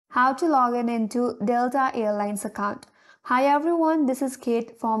How to log in into Delta Airlines account. Hi everyone, this is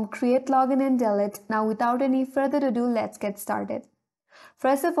Kate from Create Login and Delete. Now without any further ado, let's get started.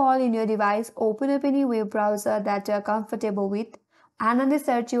 First of all, in your device, open up any web browser that you're comfortable with, and on the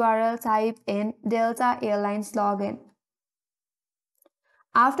search URL type in Delta Airlines login.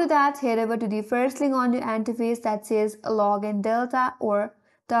 After that, head over to the first link on your interface that says Login Delta or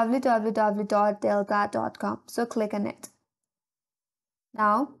www.delta.com. So click on it.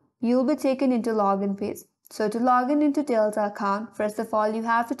 Now, you'll be taken into login page. So to log in into Delta account, first of all, you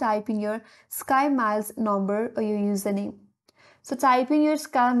have to type in your SkyMiles number or your username. So type in your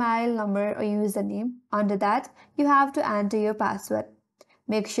SkyMile number or username. Under that, you have to enter your password.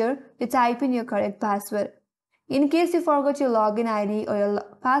 Make sure you type in your correct password. In case you forgot your login ID or your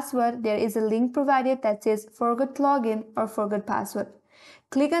password, there is a link provided that says forgot login or forgot password.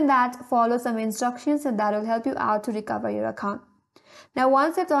 Click on that, follow some instructions, and that will help you out to recover your account. Now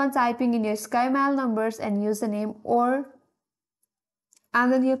once you're done typing in your SkyMiles numbers and username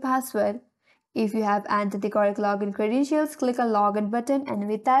and then your password, if you have entered the correct login credentials, click on login button, and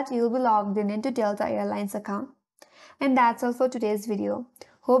with that you'll be logged in into Delta Airlines account. And that's all for today's video.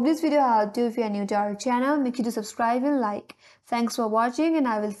 Hope this video helped you. If you are new to our channel, make sure to subscribe and like. Thanks for watching, and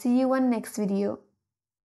I will see you on next video.